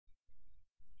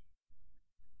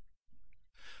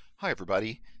Hi,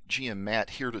 everybody. GM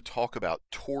Matt here to talk about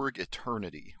Torg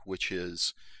Eternity, which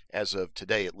is, as of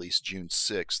today at least, June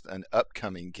 6th, an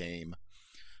upcoming game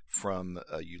from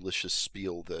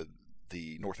Ulysses-Spiele,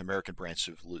 the North American branch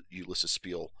of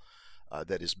Ulysses-Spiele,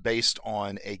 that is based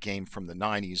on a game from the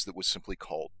 90s that was simply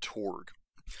called Torg.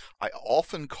 I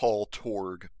often call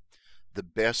Torg the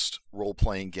best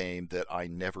role-playing game that I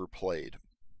never played.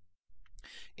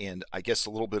 And I guess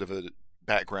a little bit of a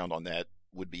background on that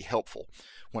would be helpful.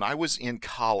 When I was in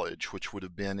college, which would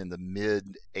have been in the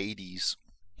mid 80s,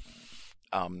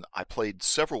 I played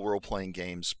several role playing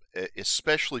games,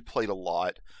 especially played a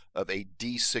lot of a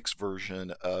D6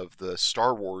 version of the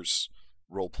Star Wars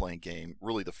role playing game,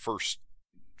 really the first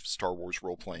Star Wars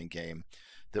role playing game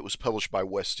that was published by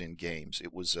West End Games.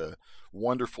 It was a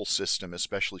wonderful system,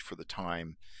 especially for the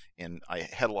time, and I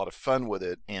had a lot of fun with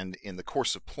it. And in the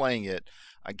course of playing it,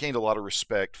 I gained a lot of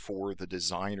respect for the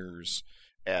designers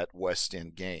at West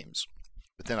End Games.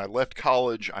 But then I left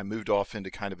college, I moved off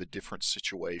into kind of a different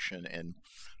situation and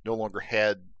no longer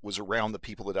was around the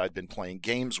people that I'd been playing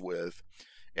games with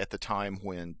at the time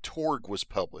when Torg was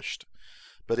published.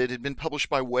 But it had been published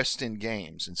by West End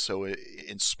Games, and so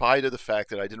in spite of the fact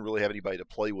that I didn't really have anybody to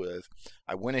play with,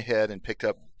 I went ahead and picked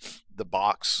up the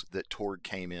box that Torg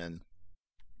came in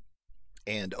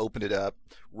and opened it up,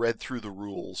 read through the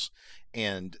rules,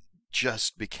 and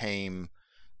just became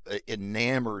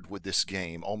enamored with this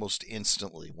game almost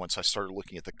instantly once I started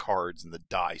looking at the cards and the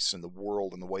dice and the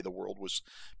world and the way the world was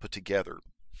put together.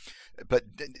 But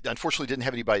unfortunately didn't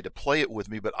have anybody to play it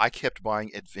with me, but I kept buying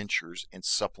adventures and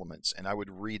supplements, and I would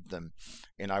read them,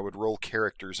 and I would roll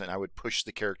characters, and I would push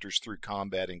the characters through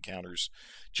combat encounters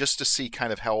just to see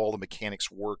kind of how all the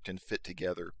mechanics worked and fit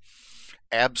together.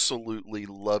 Absolutely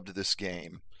loved this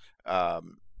game,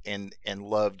 and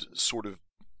loved sort of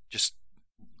just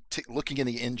looking in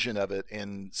the engine of it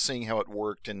and seeing how it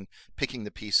worked and picking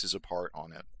the pieces apart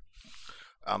on it.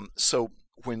 So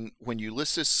when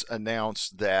Ulysses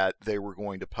announced that they were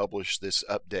going to publish this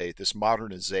update, this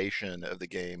modernization of the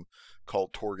game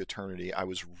called Torg Eternity, I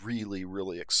was really,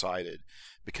 really excited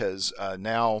because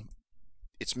now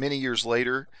it's many years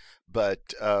later,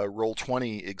 but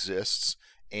Roll20 exists,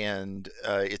 and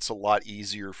it's a lot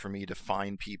easier for me to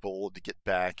find people to get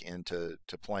back into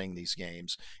playing these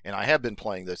games. And I have been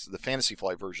playing the Fantasy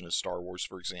Flight version of Star Wars,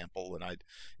 for example,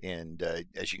 and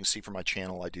as you can see from my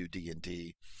channel, I do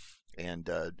D&D, and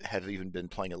have even been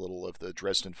playing a little of the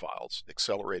Dresden Files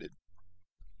Accelerated.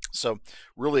 So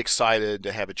really excited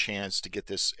to have a chance to get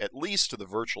this at least to the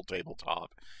virtual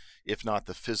tabletop, if not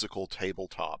the physical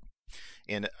tabletop.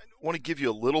 And I want to give you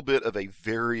a little bit of a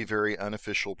very, very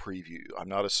unofficial preview. I'm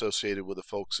not associated with the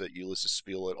folks at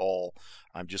Ulysses-Spiele at all.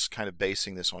 I'm just kind of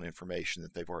basing this on information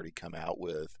that they've already come out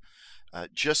with,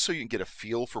 just so you can get a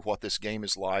feel for what this game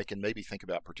is like and maybe think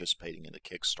about participating in the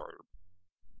Kickstarter.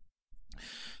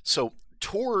 So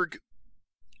Torg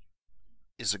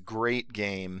is a great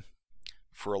game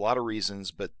for a lot of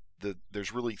reasons, but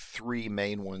there's really three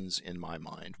main ones in my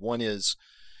mind. One is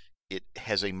it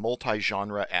has a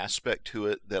multi-genre aspect to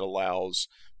it that allows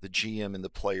the GM and the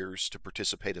players to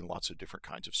participate in lots of different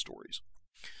kinds of stories.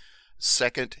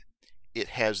 Second, it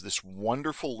has this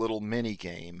wonderful little mini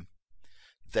game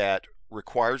that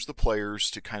requires the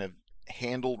players to kind of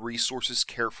handle resources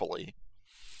carefully,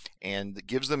 and it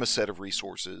gives them a set of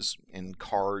resources and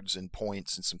cards and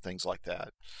points and some things like that.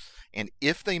 And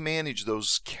if they manage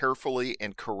those carefully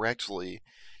and correctly,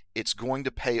 it's going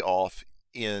to pay off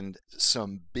in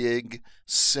some big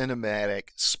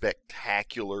cinematic,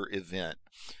 spectacular event.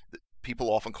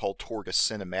 People often call Torg a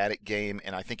cinematic game,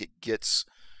 and I think it gets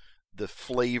the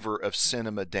flavor of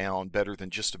cinema down better than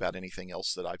just about anything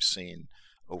else that I've seen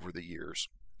over the years.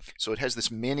 So it has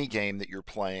this mini game that you're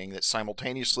playing that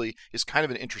simultaneously is kind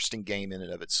of an interesting game in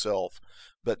and of itself,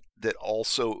 but that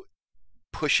also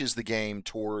pushes the game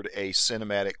toward a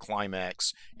cinematic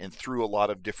climax and through a lot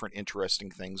of different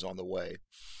interesting things on the way.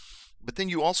 But then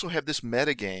you also have this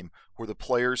meta game where the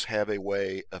players have a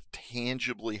way of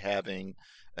tangibly having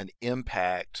an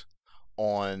impact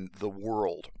on the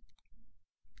world.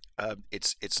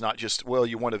 It's not just, well,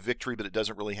 you want a victory, but it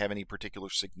doesn't really have any particular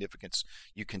significance.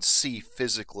 You can see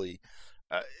physically,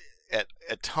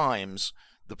 at times,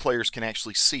 the players can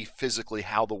actually see physically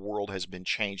how the world has been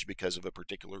changed because of a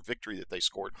particular victory that they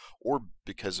scored or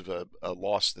because of a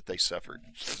loss that they suffered.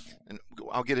 And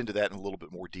I'll get into that in a little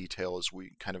bit more detail as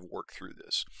we kind of work through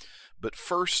this. But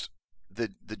first,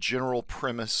 the general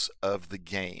premise of the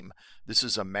game. This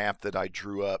is a map that I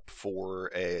drew up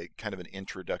for a kind of an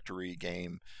introductory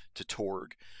game to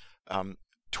Torg.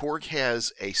 Torg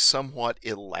has a somewhat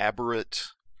elaborate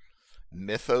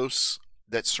mythos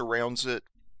that surrounds it.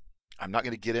 I'm not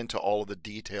going to get into all of the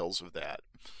details of that,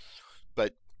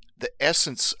 but the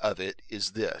essence of it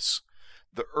is this: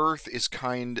 the Earth is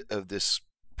kind of this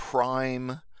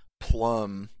prime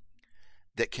plum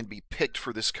that can be picked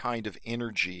for this kind of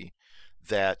energy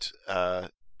that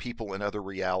people in other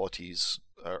realities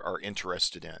are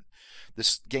interested in.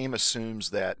 This game assumes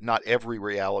that not every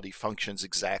reality functions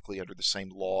exactly under the same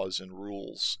laws and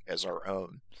rules as our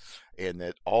own, and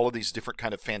that all of these different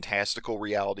kind of fantastical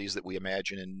realities that we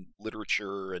imagine in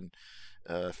literature and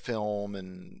film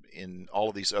and in all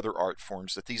of these other art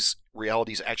forms, that these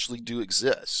realities actually do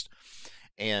exist.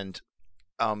 And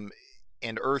um,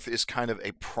 and Earth is kind of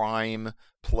a prime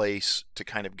place to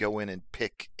kind of go in and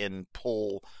pick and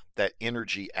pull that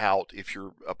energy out if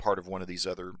you're a part of one of these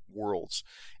other worlds.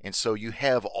 And so you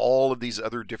have all of these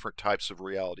other different types of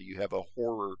reality. You have a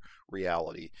horror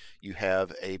reality. You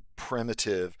have a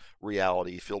primitive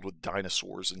reality filled with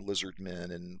dinosaurs and lizard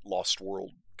men and lost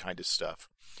world kind of stuff.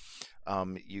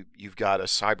 You've got a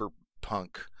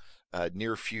cyberpunk,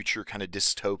 near future kind of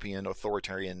dystopian,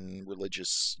 authoritarian,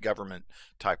 religious government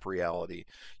type reality.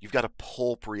 You've got a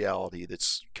pulp reality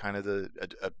that's kind of a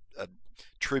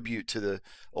tribute to the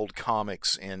old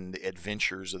comics and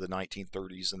adventures of the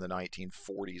 1930s and the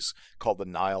 1940s called the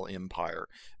Nile Empire,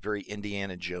 very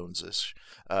Indiana Jones-ish.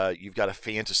 You've got a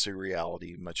fantasy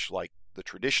reality, much like the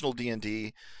traditional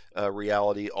D&D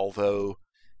reality, although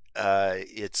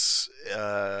it's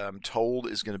I'm told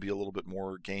is going to be a little bit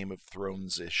more Game of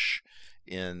Thrones ish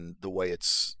in the way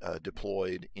it's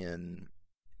deployed in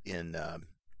in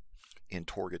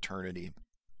Torg Eternity.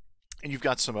 And you've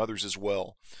got some others as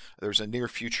well. There's a near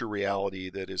future reality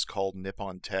that is called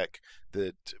Nippon Tech,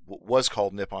 that was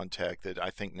called Nippon Tech, that I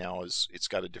think now it's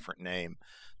got a different name,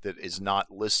 that is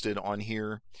not listed on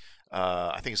here.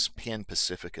 I think it's Pan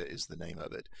Pacifica is the name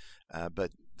of it,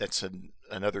 but that's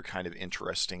another kind of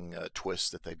interesting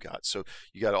twist that they've got. So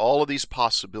you got all of these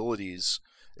possibilities.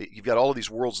 You've got all of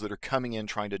these worlds that are coming in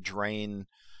trying to drain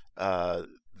uh,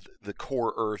 the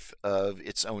core Earth of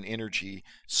its own energy,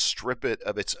 strip it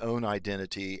of its own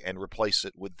identity, and replace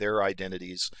it with their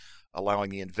identities, allowing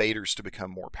the invaders to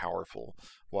become more powerful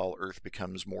while Earth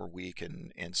becomes more weak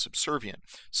and subservient.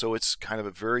 So it's kind of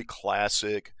a very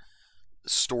classic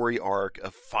story arc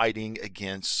of fighting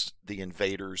against the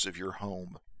invaders of your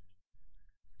home,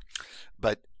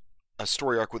 but a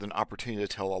story arc with an opportunity to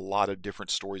tell a lot of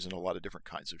different stories in a lot of different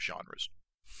kinds of genres.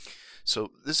 So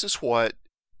this is what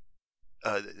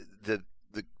uh, the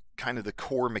kind of the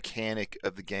core mechanic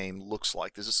of the game looks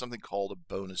like. This is something called a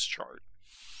bonus chart.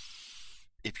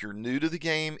 If you're new to the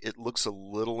game, it looks a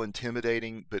little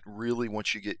intimidating, but really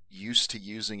once you get used to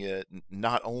using it,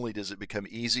 not only does it become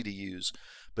easy to use,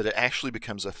 but it actually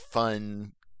becomes a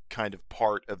fun kind of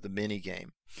part of the mini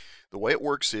game. The way it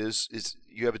works is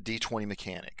you have a D20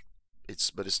 mechanic.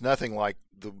 It's nothing like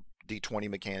the D20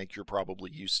 mechanic you're probably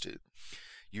used to.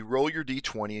 You roll your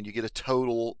D20 and you get a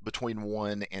total between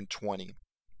 1 and 20.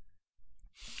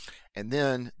 And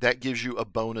then that gives you a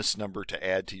bonus number to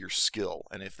add to your skill.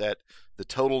 And if the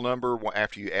total number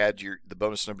after you add the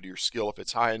bonus number to your skill, if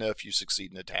it's high enough, you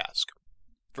succeed in a task.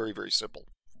 Very, very simple.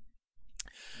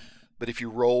 But if you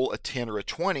roll a 10 or a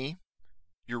 20,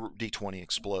 your D20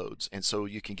 explodes. And so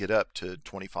you can get up to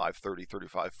 25, 30,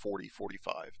 35, 40,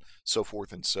 45, so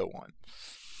forth and so on.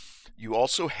 You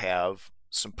also have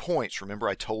some points. Remember,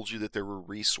 I told you that there were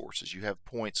resources. You have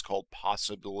points called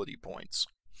possibility points.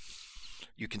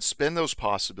 You can spend those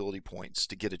possibility points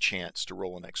to get a chance to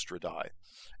roll an extra die.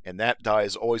 And that die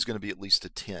is always going to be at least a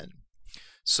 10.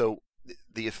 So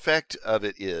the effect of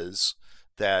it is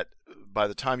that by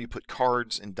the time you put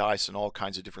cards and dice and all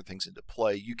kinds of different things into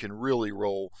play, you can really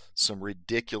roll some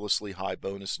ridiculously high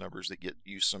bonus numbers that get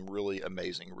you some really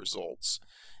amazing results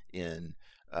in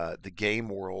the game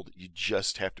world. You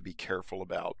just have to be careful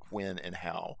about when and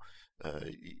how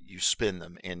you spend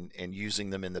them and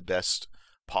using them in the best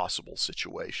possible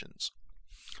situations.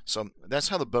 So that's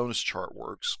how the bonus chart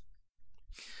works.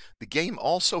 The game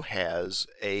also has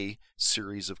a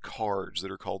series of cards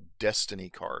that are called Destiny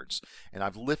cards. And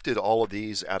I've lifted all of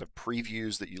these out of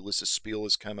previews that Ulysses-Spiele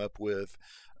has come up with.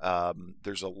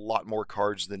 There's a lot more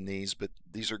cards than these, but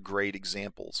these are great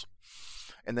examples.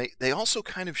 And they also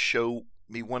kind of show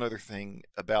me one other thing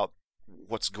about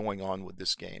what's going on with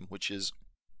this game, which is,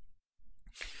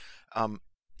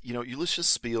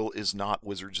 Ulysses-Spiele is not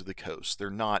Wizards of the Coast.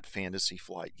 They're not Fantasy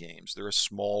Flight games. They're a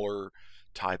smaller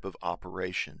type of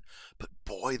operation. But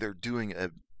boy, they're going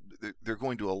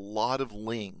to a lot of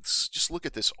lengths. Just look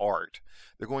at this art.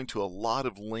 They're going to a lot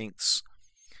of lengths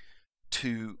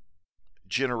to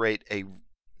generate a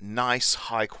nice,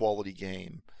 high-quality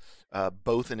game,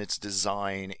 both in its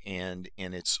design and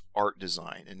in its art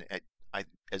design. And I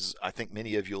as I think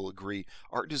many of you'll agree,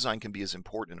 art design can be as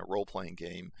important in a role-playing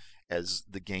game as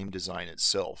the game design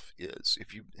itself is.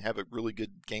 If you have a really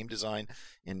good game design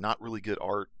and not really good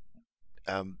art,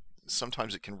 um,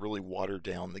 sometimes it can really water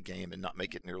down the game and not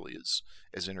make it nearly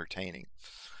as entertaining.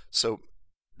 So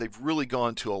they've really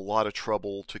gone to a lot of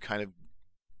trouble to kind of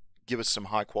give us some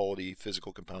high quality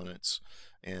physical components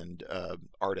and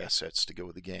art assets to go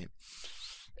with the game.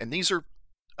 And these are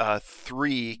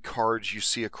three cards you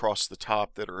see across the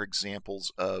top that are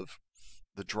examples of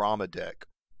the drama deck.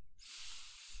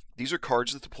 These are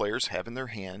cards that the players have in their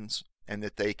hands and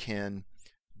that they can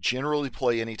generally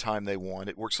play anytime they want.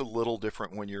 It works a little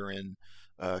different when you're in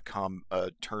a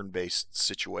turn-based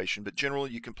situation, but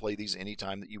generally you can play these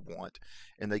anytime that you want,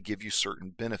 and they give you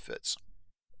certain benefits.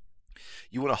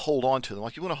 You want to hold on to them,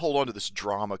 like you want to hold on to this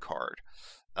drama card,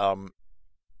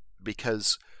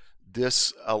 because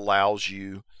this allows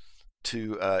you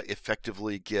to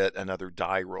effectively get another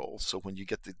die roll. So when you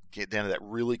get down to that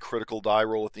really critical die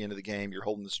roll at the end of the game, you're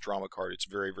holding this drama card. It's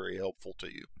very, very helpful to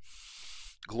you.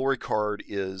 Glory card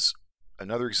is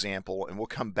another example, and we'll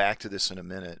come back to this in a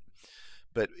minute.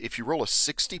 But if you roll a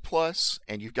 60 plus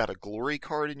and you've got a glory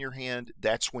card in your hand,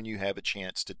 that's when you have a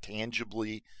chance to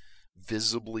tangibly,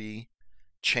 visibly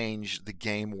change the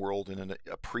game world in an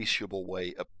appreciable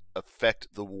way,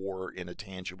 affect the war in a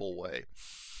tangible way.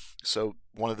 So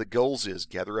one of the goals is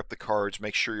gather up the cards,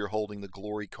 make sure you're holding the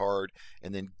glory card,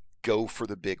 and then go for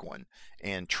the big one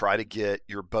and try to get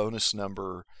your bonus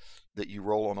number that you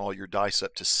roll on all your dice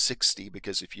up to 60,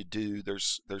 because if you do,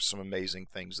 there's some amazing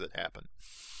things that happen.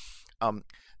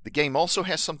 The game also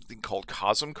has something called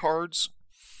Cosm cards,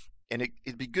 and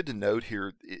it'd be good to note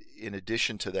here, in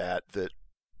addition to that, that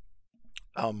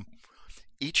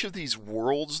each of these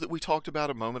worlds that we talked about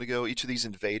a moment ago, each of these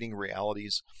invading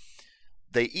realities,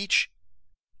 they each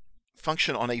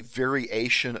function on a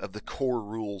variation of the core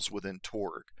rules within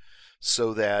Torg,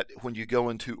 so that when you go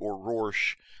into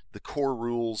Aurorsch, the core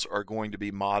rules are going to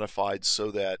be modified so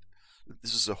that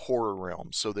this is a horror realm,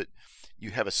 so that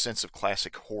you have a sense of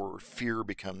classic horror. Fear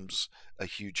becomes a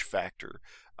huge factor.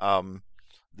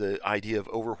 The idea of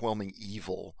overwhelming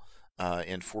evil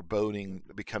and foreboding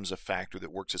becomes a factor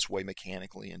that works its way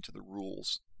mechanically into the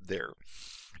rules there.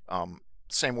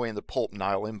 Same way in the pulp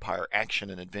Nile Empire, action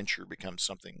and adventure becomes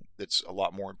something that's a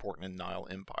lot more important in Nile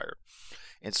Empire.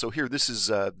 And so here, this is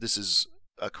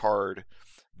a card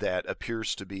that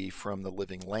appears to be from the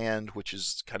Living Land, which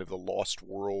is kind of the lost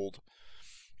world.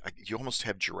 You almost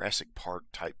have Jurassic Park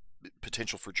type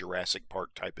potential for Jurassic Park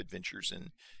type adventures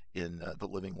in the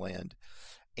Living Land,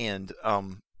 and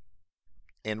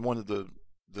one of the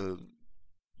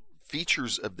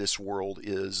features of this world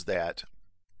is that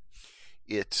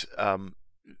it's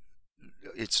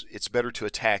better to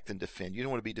attack than defend. You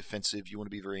don't want to be defensive. You want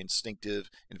to be very instinctive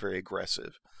and very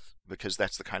aggressive, because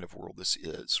that's the kind of world this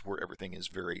is, where everything is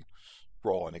very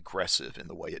raw and aggressive in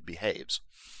the way it behaves.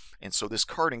 And so this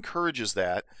card encourages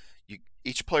that.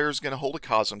 Each player is going to hold a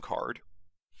Cosm card,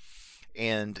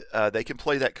 and they can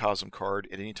play that Cosm card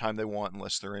at any time they want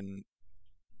unless they're in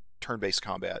turn-based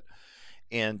combat.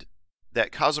 And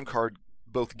that Cosm card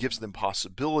both gives them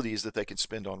possibilities that they can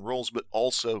spend on rolls, but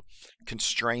also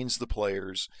constrains the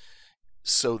players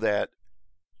so that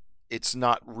it's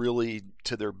not really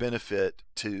to their benefit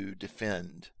to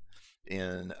defend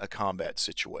in a combat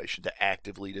situation, to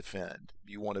actively defend.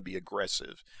 You want to be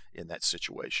aggressive in that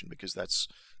situation, because that's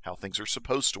how things are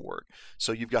supposed to work.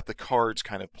 So you've got the cards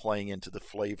kind of playing into the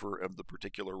flavor of the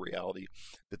particular reality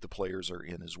that the players are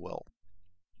in as well.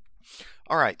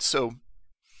 All right, so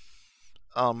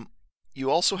you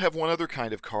also have one other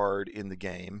kind of card in the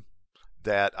game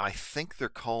that I think they're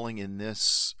calling in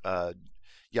this, the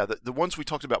ones we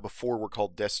talked about before were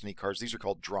called Destiny cards. These are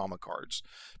called drama cards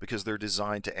because they're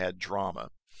designed to add drama.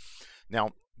 Now,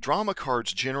 drama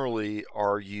cards generally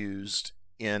are used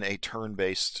in a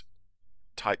turn-based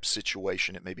type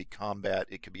situation. It may be combat,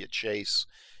 it could be a chase.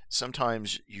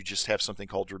 Sometimes you just have something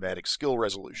called dramatic skill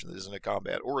resolution that isn't a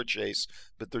combat or a chase,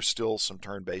 but there's still some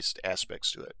turn-based aspects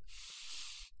to it.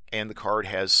 And the card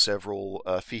has several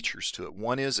features to it.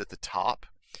 One is at the top,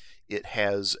 it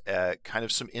has kind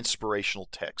of some inspirational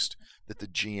text that the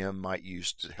GM might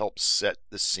use to help set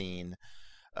the scene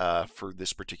for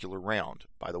this particular round.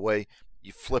 By the way,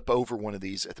 you flip over one of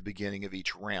these at the beginning of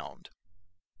each round.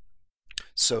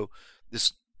 So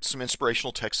this some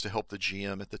inspirational text to help the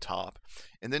GM at the top.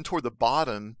 And then toward the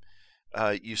bottom,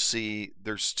 you see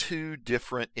there's two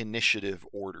different initiative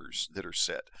orders that are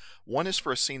set. One is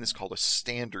for a scene that's called a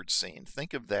standard scene.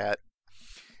 Think of that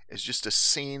as just a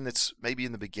scene that's maybe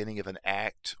in the beginning of an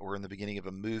act or in the beginning of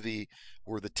a movie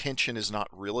where the tension is not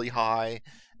really high.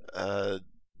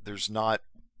 there's not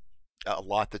a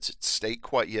lot that's at stake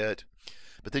quite yet.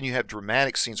 But then you have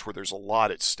dramatic scenes where there's a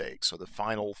lot at stake. So the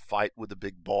final fight with the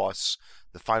big boss,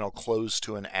 the final close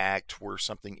to an act where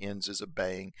something ends as a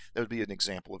bang, that would be an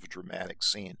example of a dramatic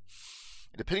scene.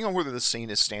 And depending on whether the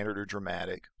scene is standard or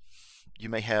dramatic, you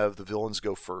may have the villains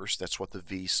go first. That's what the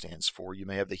V stands for. You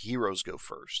may have the heroes go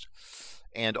first.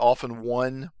 And often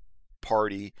one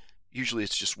party, usually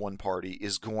it's just one party,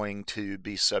 is going to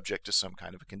be subject to some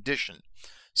kind of a condition.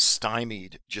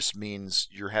 Stymied just means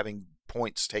you're having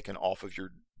points taken off of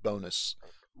your bonus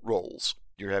rolls.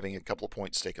 You're having a couple of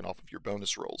points taken off of your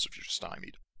bonus rolls if you're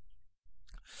stymied.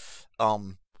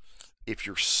 If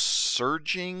you're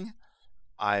surging,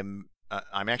 I'm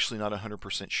actually not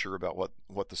 100% sure about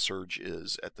what the surge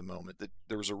is at the moment.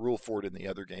 There was a rule for it in the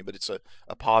other game, but it's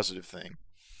a positive thing.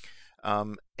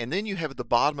 And then you have at the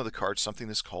bottom of the card something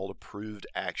that's called approved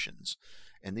actions.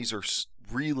 And these are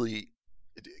really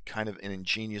kind of an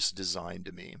ingenious design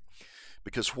to me.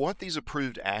 Because what these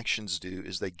approved actions do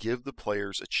is they give the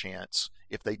players a chance,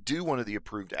 if they do one of the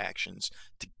approved actions,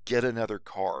 to get another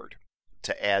card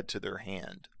to add to their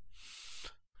hand.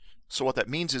 So what that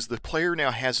means is the player now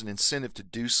has an incentive to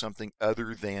do something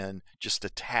other than just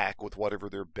attack with whatever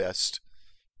their best,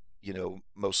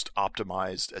 most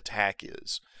optimized attack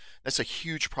is. That's a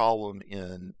huge problem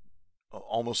in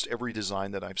almost every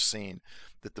design that I've seen,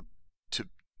 that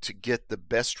to get the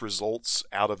best results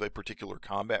out of a particular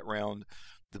combat round,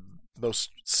 the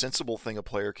most sensible thing a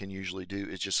player can usually do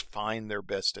is just find their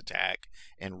best attack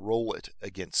and roll it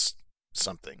against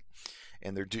something.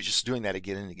 And they're just doing that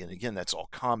again and again and again. That's all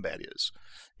combat is.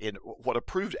 And what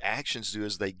approved actions do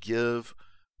is they give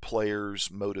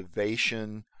players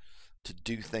motivation to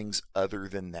do things other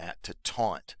than that, to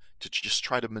taunt, to just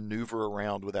try to maneuver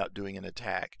around without doing an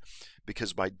attack.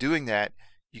 Because by doing that,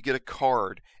 you get a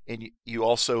card, and you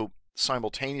also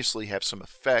simultaneously have some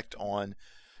effect on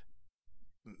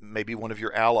maybe one of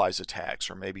your allies' attacks,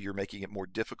 or maybe you're making it more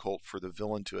difficult for the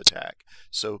villain to attack.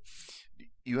 So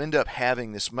you end up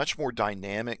having this much more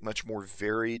dynamic, much more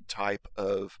varied type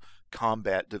of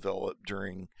combat develop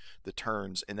during the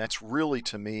turns, and that's really,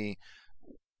 to me,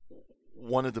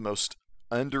 one of the most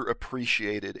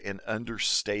underappreciated and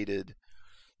understated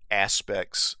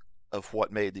aspects of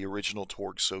what made the original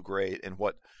Torg so great, and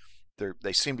what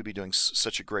they seem to be doing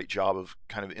such a great job of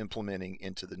kind of implementing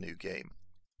into the new game.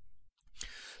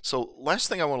 So last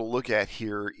thing I want to look at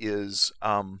here is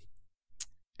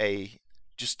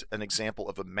just an example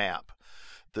of a map.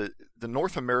 The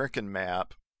North American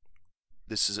map,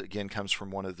 this is again comes from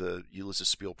one of the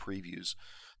Ulysses-Spiele previews.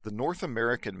 The North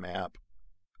American map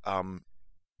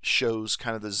shows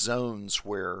kind of the zones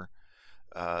where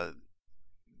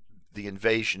the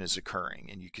invasion is occurring,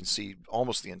 and you can see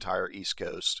almost the entire East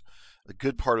Coast, a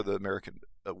good part of the American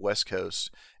West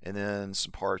Coast, and then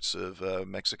some parts of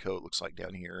Mexico, it looks like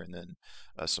down here, and then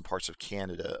some parts of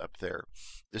Canada up there.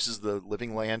 This is the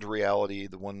living land reality,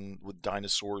 the one with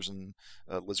dinosaurs and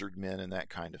lizard men and that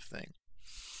kind of thing.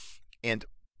 And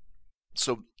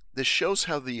so this shows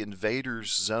how the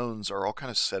invaders' zones are all kind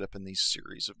of set up in these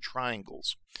series of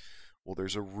triangles. Well,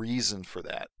 there's a reason for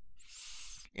that.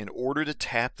 In order to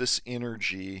tap this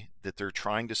energy that they're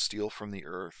trying to steal from the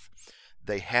Earth,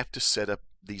 they have to set up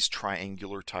these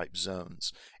triangular type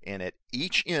zones. And at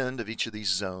each end of each of these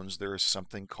zones, there is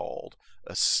something called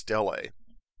a stele.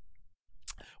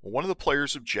 Well, one of the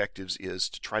player's objectives is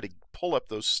to try to pull up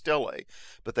those stelae,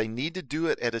 but they need to do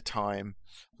it at a time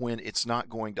when it's not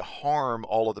going to harm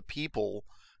all of the people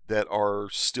that are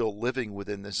still living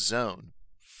within this zone.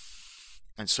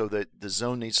 And so that the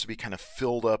zone needs to be kind of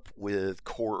filled up with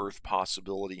core Earth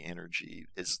possibility energy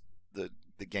is the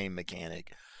game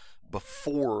mechanic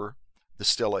before the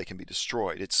stelae can be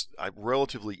destroyed. It's a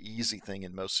relatively easy thing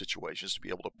in most situations to be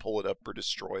able to pull it up or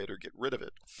destroy it or get rid of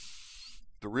it.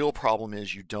 The real problem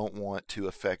is you don't want to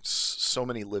affect so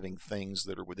many living things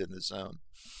that are within the zone.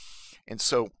 And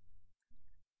so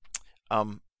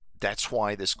that's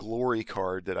why this glory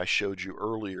card that I showed you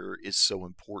earlier is so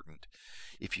important.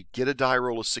 If you get a die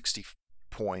roll of 60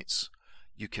 points,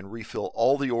 you can refill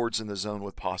all the orbs in the zone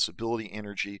with possibility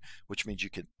energy, which means you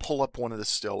can pull up one of the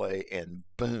stelae and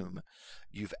boom,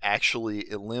 you've actually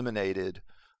eliminated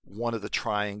one of the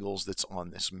triangles that's on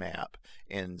this map.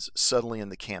 And suddenly in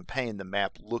the campaign, the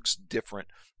map looks different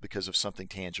because of something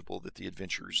tangible that the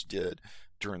adventurers did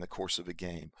during the course of a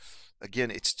game.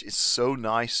 Again, it's so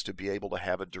nice to be able to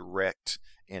have a direct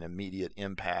and immediate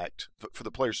impact for the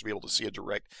players to be able to see a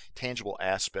direct, tangible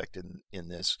aspect in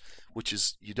this, which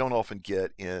is you don't often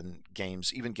get in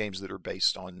games, even games that are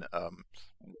based on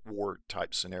war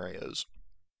type scenarios.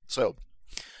 So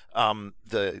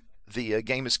the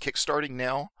game is kickstarting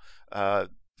now.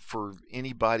 for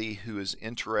anybody who is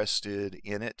interested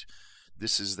in it,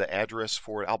 this is the address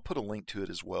for it. I'll put a link to it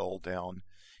as well down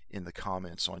in the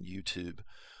comments on YouTube.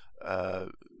 Uh,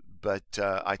 but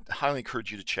I highly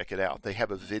encourage you to check it out. They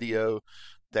have a video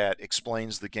that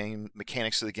explains the game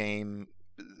mechanics of the game.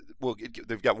 Well,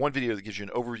 they've got one video that gives you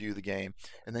an overview of the game,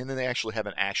 and then they actually have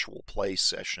an actual play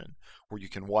session where you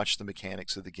can watch the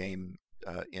mechanics of the game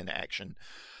in action.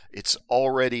 It's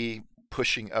already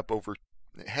pushing up over.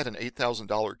 It had an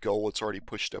 $8,000 goal. It's already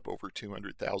pushed up over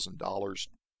 $200,000.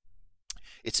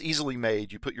 It's easily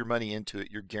made. You put your money into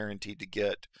it, you're guaranteed to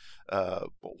get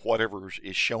whatever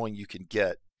is showing you can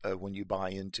get when you buy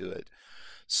into it.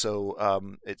 So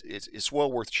it's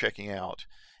well worth checking out.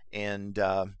 And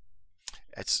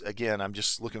it's again, I'm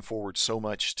just looking forward so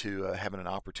much to having an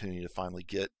opportunity to finally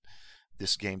get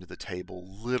this game to the table,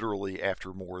 literally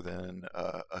after more than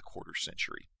a quarter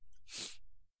century.